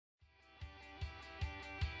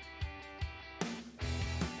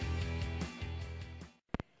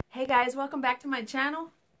Hey guys, welcome back to my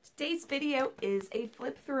channel. Today's video is a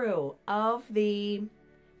flip through of the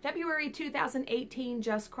February 2018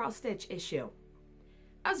 Just Cross Stitch issue.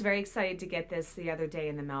 I was very excited to get this the other day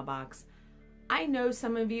in the mailbox. I know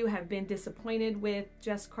some of you have been disappointed with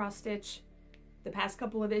Just Cross Stitch the past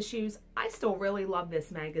couple of issues. I still really love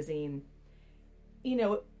this magazine. You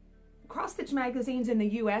know, cross stitch magazines in the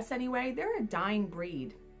US anyway, they're a dying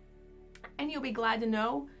breed. And you'll be glad to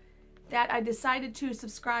know that I decided to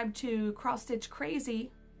subscribe to Cross Stitch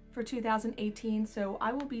Crazy for 2018, so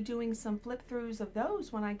I will be doing some flip throughs of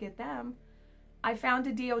those when I get them. I found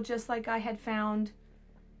a deal just like I had found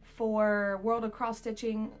for World of Cross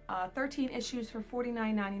Stitching, 13 issues for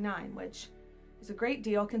 $49.99, which is a great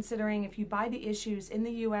deal considering if you buy the issues in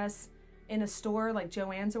the US in a store like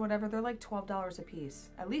Joann's or whatever, they're like $12 a piece,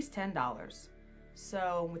 at least $10.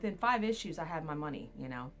 So within 5 issues, I had my money, you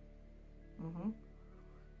know.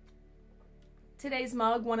 Today's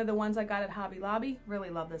mug, one of the ones I got at Hobby Lobby. Really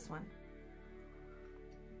love this one.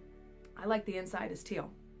 I like the inside is teal.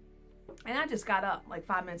 And I just got up like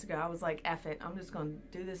 5 minutes ago. I was like, F it, I'm just going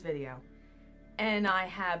to do this video. And I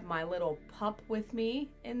have my little pup with me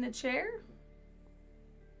in the chair.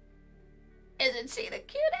 Isn't she the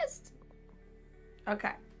cutest?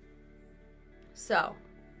 Okay. So,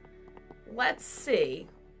 let's see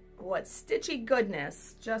what stitchy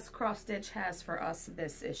goodness Just Cross Stitch has for us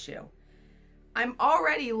this issue. I'm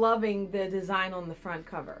already loving the design on the front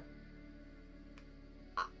cover.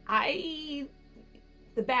 The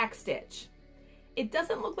back stitch. It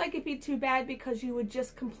doesn't look like it'd be too bad because you would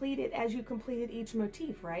just complete it as you completed each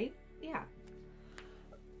motif, right? Yeah.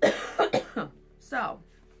 So,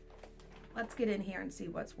 let's get in here and see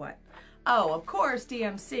what's what. Oh, of course,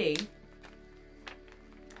 DMC.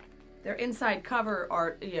 Their inside cover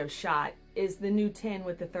art, shot is the new tin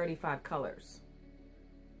with the 35 colors.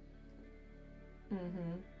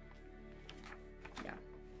 Yeah.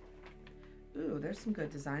 Ooh, there's some good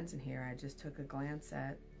designs in here I just took a glance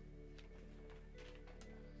at.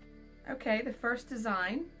 Okay, the first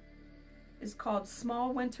design is called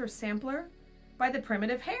Small Winter Sampler by the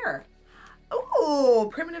Primitive Hare. Ooh,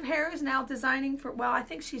 Primitive Hare is now designing for, well, I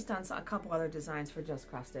think she's done a couple other designs for Just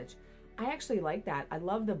Cross Stitch. I actually like that. I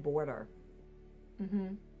love the border.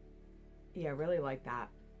 Yeah, I really like that.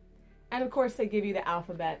 And of course they give you the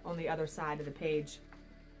alphabet on the other side of the page.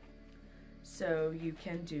 So you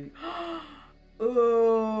can do,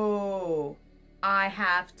 ooh, I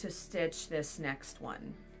have to stitch this next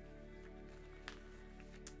one.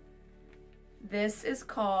 This is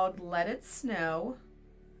called Let It Snow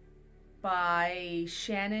by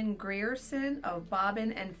Shannon Grierson of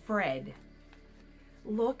Bobbin and Fred.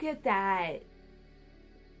 Look at that.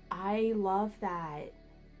 I love that.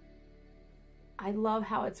 I love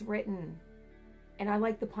how it's written. And I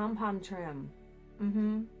like the pom-pom trim.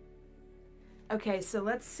 Okay, so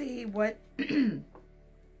let's see what...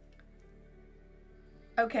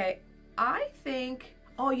 Okay, I think...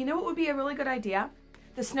 Oh, you know what would be a really good idea?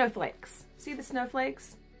 The snowflakes. See the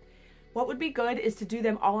snowflakes? What would be good is to do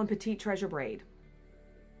them all in petite treasure braid.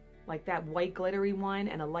 Like that white glittery one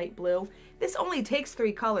and a light blue. This only takes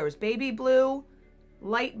 3 colors. Baby blue,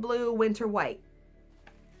 light blue, winter white.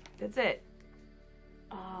 That's it.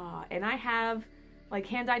 And I have like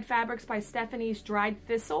hand-dyed fabrics by Stephanie's Dried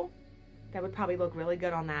Thistle. That would probably look really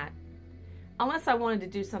good on that. Unless I wanted to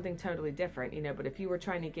do something totally different, but if you were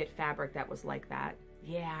trying to get fabric that was like that.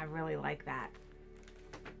 Yeah, I really like that.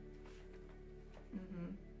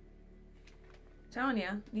 Telling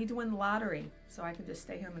you, need to win the lottery so I can just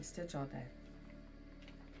stay home and stitch all day.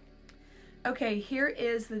 Okay, here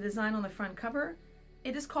is the design on the front cover.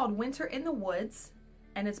 It is called Winter in the Woods,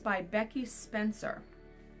 and it's by Becky Spencer.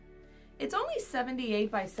 It's only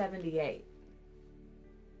 78 by 78.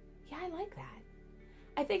 Yeah, I like that.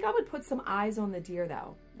 I think I would put some eyes on the deer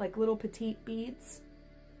though, like little petite beads.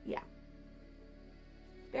 Yeah.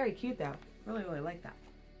 Very cute though. Really, really like that.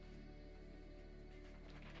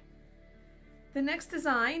 The next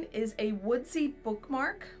design is a woodsy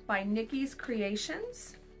bookmark by Nikki's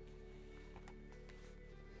Creations.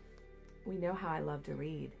 We know how I love to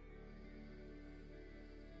read.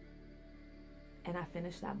 And I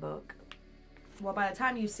finished that book. Well, by the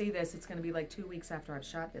time you see this, it's going to be like 2 weeks after I've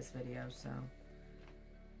shot this video, so.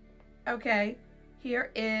 Okay, here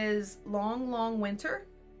is Long, Long Winter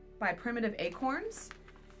by Primitive Acorns.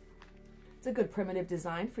 It's a good primitive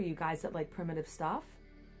design for you guys that like primitive stuff.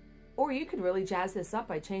 Or you could really jazz this up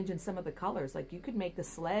by changing some of the colors. Like you could make the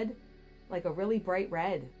sled like a really bright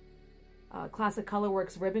red. Classic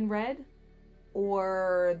Colorworks ribbon red.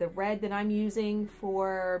 Or the red that I'm using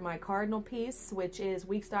for my cardinal piece, which is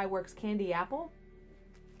Weeks Dye Works Candy Apple.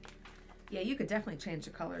 Yeah, you could definitely change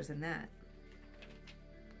the colors in that.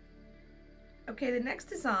 Okay, the next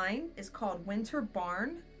design is called Winter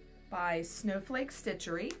Barn by Snowflake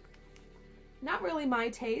Stitchery. Not really my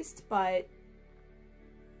taste, but,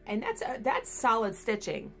 and that's solid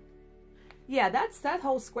stitching. Yeah, that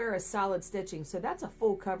whole square is solid stitching, so that's a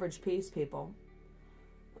full coverage piece, people.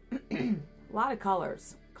 A lot of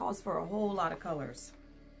colors. Calls for a whole lot of colors.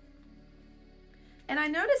 And I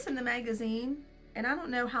noticed in the magazine, and I don't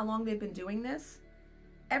know how long they've been doing this,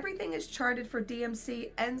 everything is charted for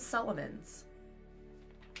DMC and Sullivan's.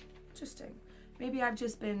 Interesting. Maybe I've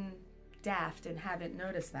just been daft and haven't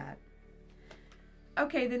noticed that.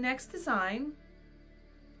 Okay, the next design,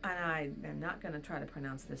 and I am not going to try to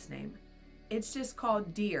pronounce this name. It's just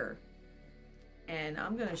called Deer. And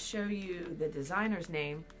I'm going to show you the designer's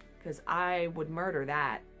name because I would murder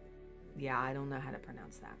that. Yeah, I don't know how to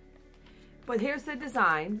pronounce that. But here's the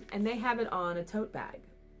design, and they have it on a tote bag.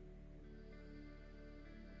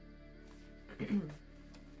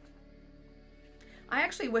 I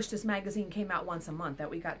actually wish this magazine came out once a month, that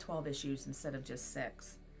we got 12 issues instead of just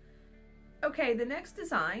 6. Okay, the next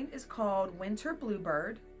design is called Winter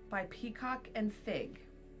Bluebird by Peacock and Fig.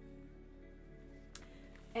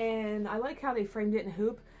 And I like how they framed it in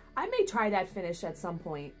hoop. I may try that finish at some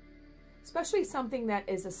point, especially something that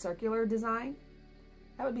is a circular design.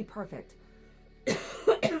 That would be perfect.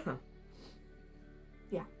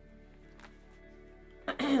 Yeah.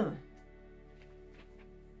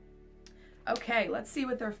 Okay, let's see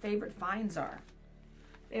what their favorite finds are.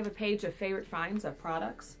 They have a page of favorite finds of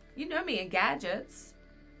products. You know me and gadgets.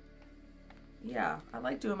 Yeah, I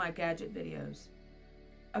like doing my gadget videos.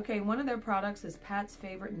 Okay, one of their products is Pat's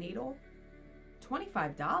favorite needle.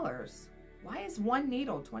 $25. Why is one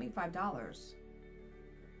needle $25?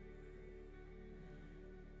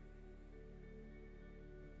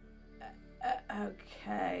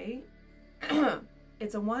 Okay.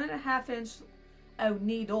 It's a 1.5 inch, oh,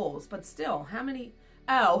 needles, but still, how many?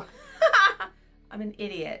 Oh, I'm an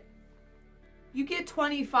idiot. You get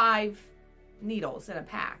 25 needles in a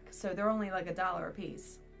pack, so they're only like $1 a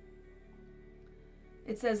piece.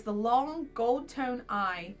 It says the long gold tone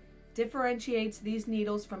eye differentiates these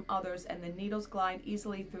needles from others, and the needles glide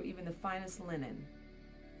easily through even the finest linen.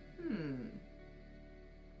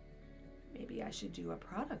 Maybe I should do a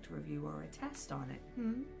product review or a test on it.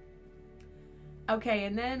 Okay,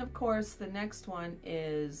 and then of course the next one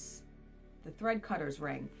is the thread cutter's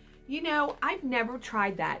ring. You know, I've never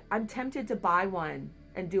tried that. I'm tempted to buy one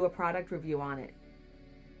and do a product review on it.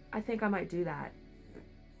 I think I might do that.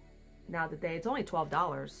 Now that it's only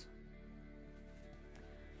 $12.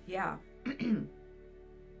 Yeah.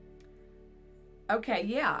 Okay,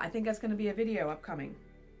 yeah, I think that's going to be a video upcoming.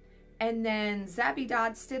 And then Zappy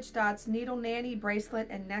Dots, Stitch Dots, Needle Nanny, Bracelet,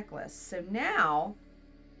 and Necklace. So now,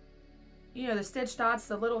 you know, the Stitch Dots,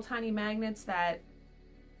 the little tiny magnets that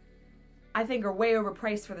I think are way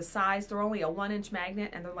overpriced for the size. They're only a 1-inch magnet,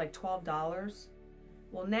 and they're like $12.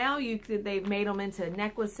 Well, now they've made them into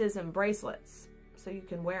necklaces and bracelets, so you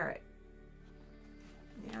can wear it.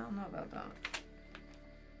 Yeah, I don't know about that.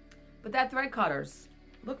 But that thread cutters,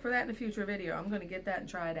 look for that in a future video. I'm going to get that and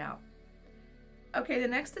try it out. Okay, the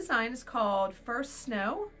next design is called First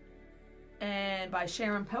Snow, and by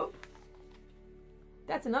Sharon Pope.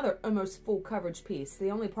 That's another almost full coverage piece.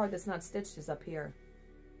 The only part that's not stitched is up here.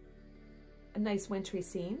 A nice wintry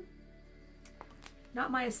scene.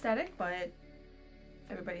 Not my aesthetic, but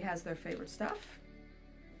everybody has their favorite stuff.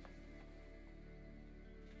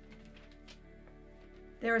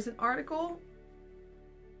 There is an article.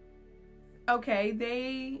 Okay,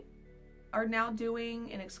 they are now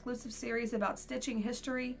doing an exclusive series about stitching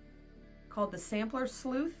history called The Sampler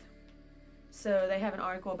Sleuth. So they have an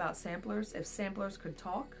article about samplers, if samplers could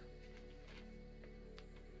talk.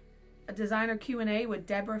 A designer Q&A with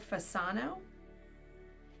Deborah Fasano.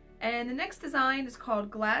 And the next design is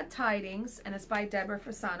called Glad Tidings, and it's by Deborah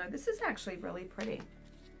Fasano. This is actually really pretty.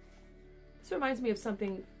 This reminds me of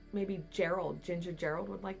something maybe Ginger Gerald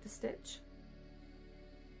would like to stitch.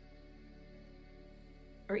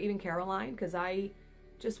 Or even Caroline, because I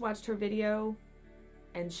just watched her video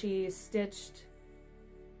and she stitched,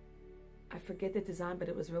 I forget the design, but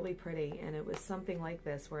it was really pretty, and it was something like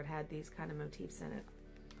this where it had these kind of motifs in it.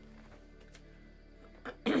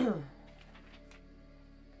 Let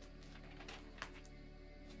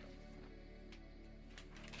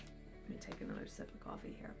me take another sip of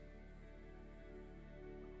coffee here.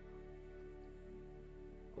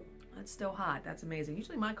 It's still hot. That's amazing.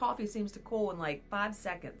 Usually my coffee seems to cool in like 5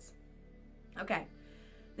 seconds. Okay.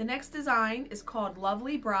 The next design is called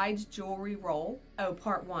Lovely Bride's Jewelry Roll. Oh,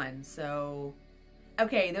 part 1. So,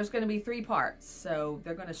 Okay, there's going to be 3 parts, so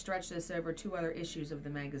they're going to stretch this over 2 other issues of the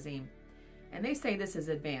magazine. And they say this is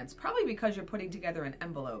advanced, probably because you're putting together an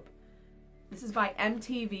envelope. This is by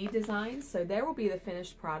MTV Designs, so there will be the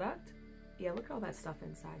finished product. Yeah, look at all that stuff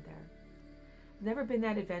inside there. Never been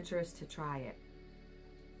that adventurous to try it.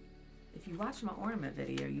 If you watch my ornament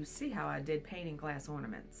video, you see how I did painting glass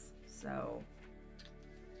ornaments. So,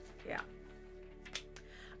 yeah.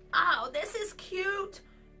 Oh, this is cute.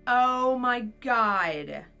 Oh my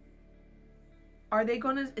God. Are they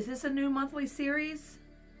gonna, is this a new monthly series?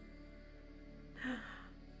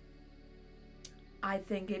 I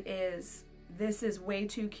think it is. This is way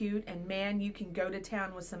too cute, and man, you can go to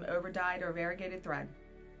town with some overdyed or variegated thread.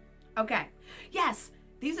 Okay, yes,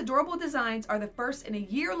 these adorable designs are the first in a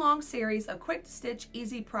year-long series of quick-to-stitch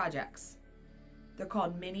easy projects. They're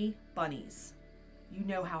called mini bunnies. You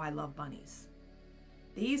know how I love bunnies.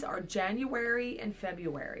 These are January and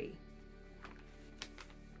February.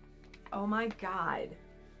 Oh my God.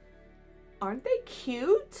 Aren't they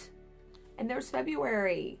cute? And there's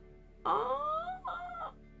February.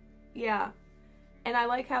 Oh, yeah. And I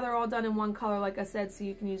like how they're all done in one color, like I said, so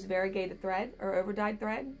you can use variegated thread or overdyed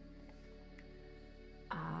thread.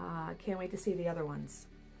 I can't wait to see the other ones.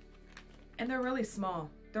 And they're really small.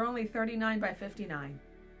 They're only 39 by 59.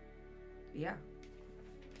 Yeah.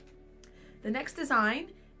 The next design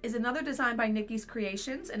is another design by Nikki's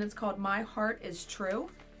Creations, and it's called My Heart is True.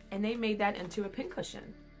 And they made that into a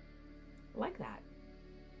pincushion. I like that.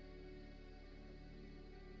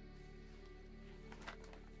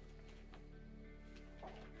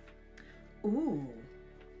 Ooh.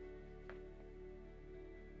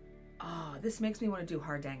 Oh, this makes me want to do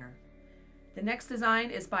Hardanger. The next design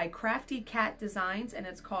is by Crafty Cat Designs, and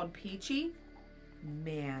it's called Peachy.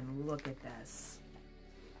 Man, look at this.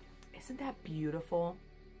 Isn't that beautiful?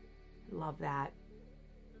 Love that.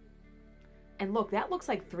 And look, that looks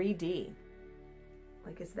like 3D.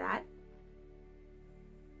 Like, is that?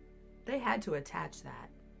 They had to attach that.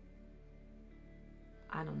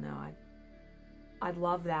 I don't know. I'd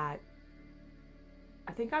love that.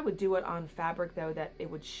 I think I would do it on fabric, though, that it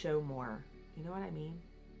would show more. You know what I mean?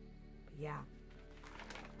 But yeah.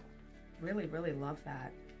 Really, really love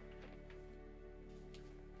that.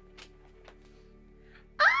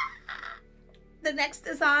 Ah! The next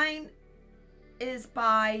design is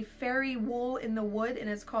by Fairy Wool in the Wood, and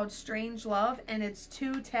it's called Strange Love, and it's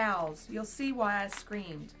 2 towels. You'll see why I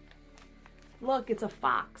screamed. Look, it's a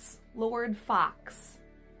fox. Lord Fox.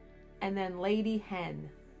 And then Lady Hen.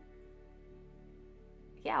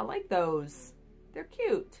 Yeah, I like those. They're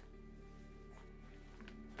cute.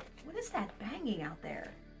 What is that banging out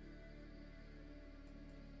there?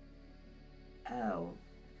 Oh,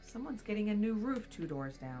 someone's getting a new roof 2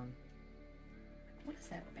 doors down. What is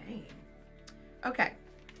that banging? Okay.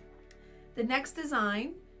 The next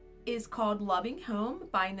design is called Loving Home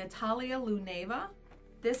by Natalia Luneva.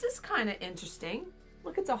 This is kind of interesting.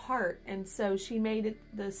 Look, it's a heart, and so she made it,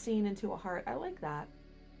 the scene into a heart. I like that.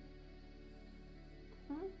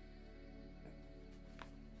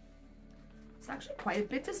 It's actually quite a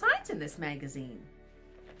bit of designs in this magazine.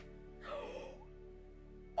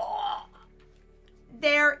 Oh,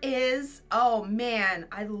 there is, oh man,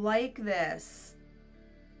 I like this.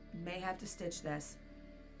 May have to stitch this.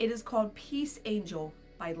 It is called Peace Angel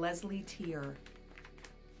by Leslie Tier.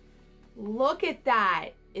 Look at that.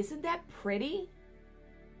 Isn't that pretty?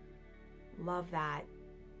 Love that.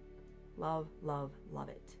 Love, love, love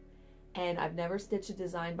it. And I've never stitched a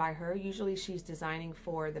design by her. Usually she's designing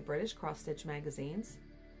for the British cross-stitch magazines.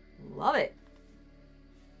 Love it.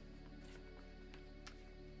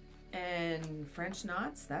 And French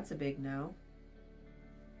knots, that's a big no.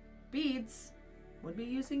 Beads, would be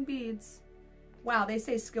using beads. Wow, they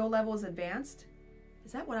say skill level is advanced.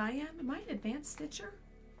 Is that what I am? Am I an advanced stitcher?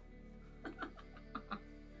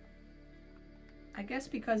 I guess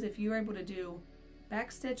because if you're able to do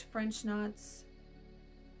backstitch, French knots,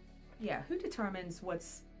 yeah, who determines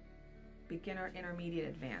what's beginner, intermediate,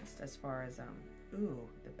 advanced as far as, ooh,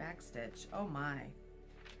 the backstitch. Oh my.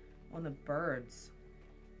 On the birds.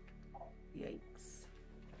 Yikes.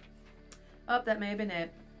 Oh, that may have been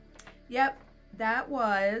it. Yep, that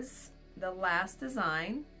was the last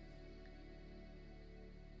design.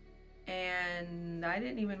 And I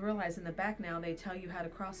didn't even realize in the back now they tell you how to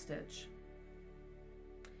cross stitch.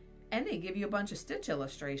 And they give you a bunch of stitch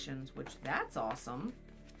illustrations, which that's awesome.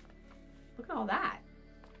 Look at all that.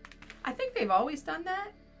 I think they've always done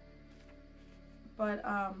that. But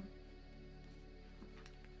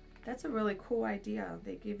that's a really cool idea.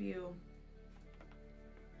 They give you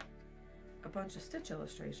a bunch of stitch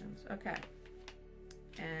illustrations. Okay.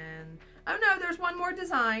 And, oh no, there's one more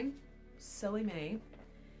design. Silly me.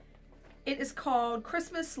 It is called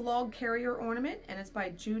Christmas Log Carrier Ornament, and it's by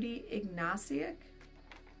Judy Ignasiuk.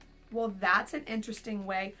 Well, that's an interesting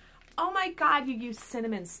way. Oh my God, you use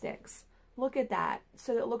cinnamon sticks. Look at that.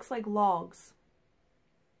 So it looks like logs.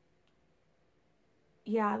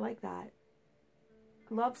 Yeah, I like that.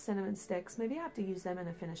 Love cinnamon sticks. Maybe I have to use them in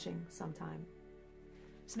a finishing sometime.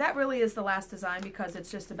 So that really is the last design because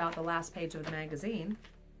it's just about the last page of the magazine.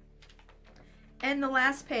 And the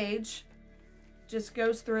last page just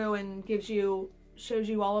goes through and shows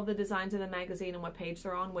you all of the designs in the magazine and what page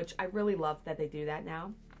they're on, which I really love that they do that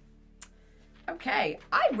now. Okay,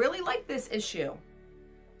 I really like this issue.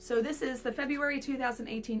 So this is the February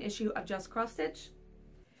 2018 issue of Just Cross Stitch.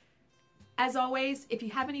 As always, if you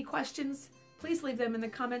have any questions, please leave them in the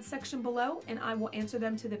comments section below and I will answer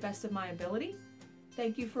them to the best of my ability.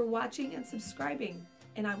 Thank you for watching and subscribing,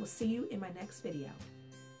 and I will see you in my next video.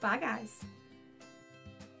 Bye, guys.